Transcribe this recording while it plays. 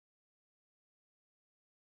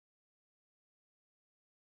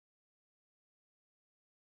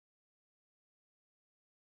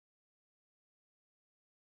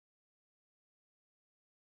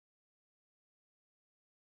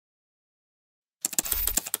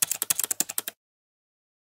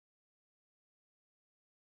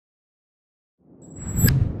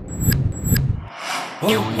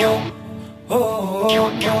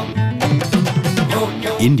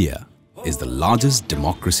India is the largest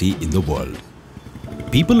democracy in the world.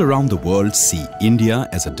 People around the world see India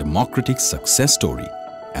as a democratic success story,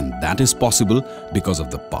 and that is possible because of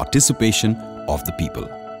the participation of the people.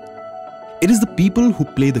 It is the people who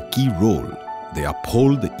play the key role. They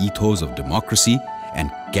uphold the ethos of democracy and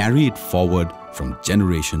carry it forward from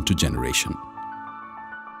generation to generation.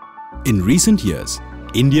 In recent years,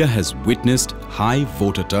 India has witnessed high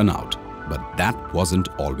voter turnout, but that wasn't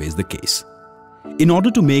always the case. In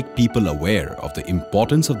order to make people aware of the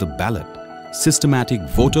importance of the ballot, systematic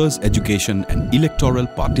voters' education and electoral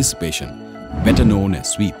participation, better known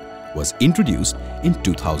as SVEEP, was introduced in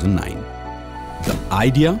 2009. The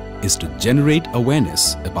idea is to generate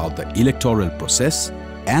awareness about the electoral process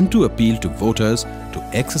and to appeal to voters to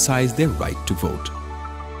exercise their right to vote.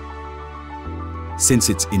 Since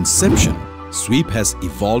its inception, SVEEP has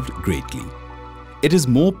evolved greatly. It is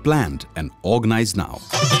more planned and organized now.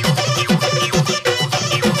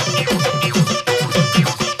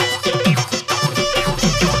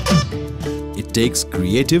 It takes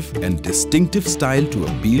creative and distinctive style to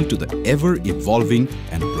appeal to the ever-evolving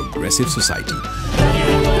and progressive society.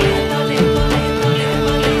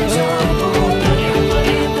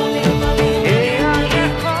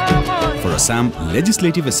 For Assam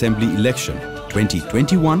Legislative Assembly election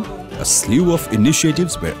 2021, a slew of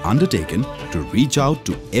initiatives were undertaken to reach out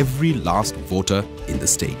to every last voter in the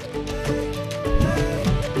state.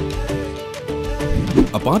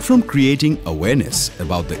 Apart from creating awareness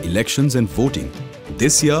about the elections and voting,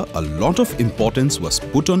 this year a lot of importance was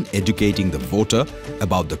put on educating the voter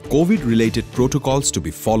about the COVID-related protocols to be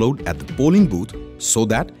followed at the polling booth so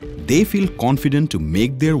that they feel confident to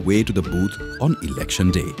make their way to the booth on election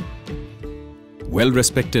day.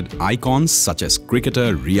 Well-respected icons such as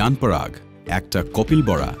cricketer Riyan Parag, actor Kapil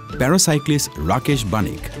Bora, paracyclist Rakesh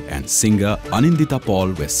Banik and singer Anindita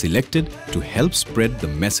Paul were selected to help spread the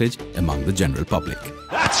message among the general public.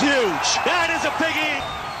 That's huge! That is a biggie!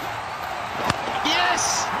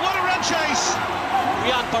 Yes! What a run chase!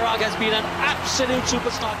 Riyan Parag has been an absolute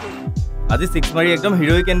superstar too. Adi 6 mari ekdom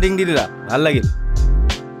heroic ending di dila. Bhal lagil.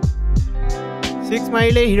 6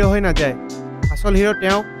 marile hero hoy na jay. Asol hero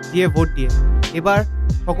teo diye vote diye. Ebar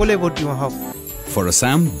সকলে vote diwa hob. For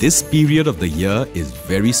Assam, this period of the year is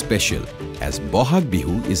very special as Bohag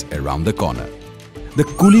Bihu is around the corner. The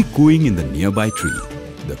kuli cooing in the nearby tree,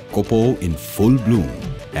 the kopo in full bloom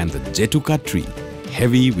and the jetuka tree,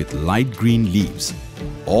 heavy with light green leaves.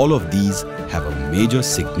 All of these have a major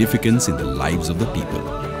significance in the lives of the people.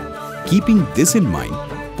 Keeping this in mind,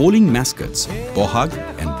 polling mascots Bohag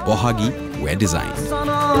and Bohagi were designed.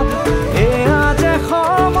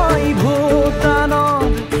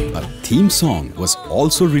 A theme song was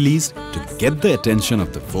also released to get the attention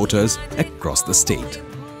of the voters across the state.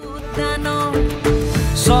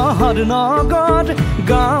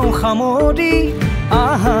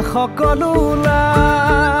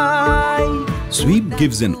 SVEEP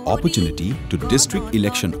gives an opportunity to district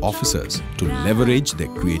election officers to leverage their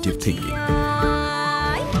creative thinking.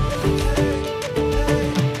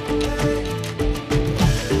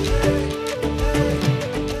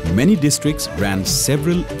 Many districts ran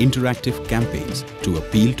several interactive campaigns to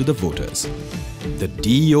appeal to the voters. The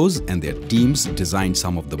DEOs and their teams designed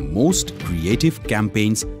some of the most creative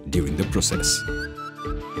campaigns during the process.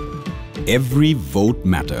 Every vote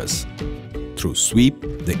matters. Through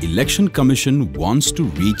SVEEP, the Election Commission wants to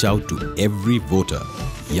reach out to every voter,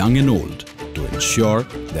 young and old, to ensure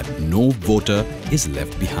that no voter is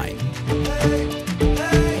left behind.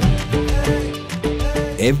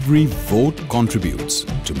 Every vote contributes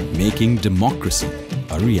to making democracy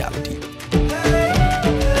a reality.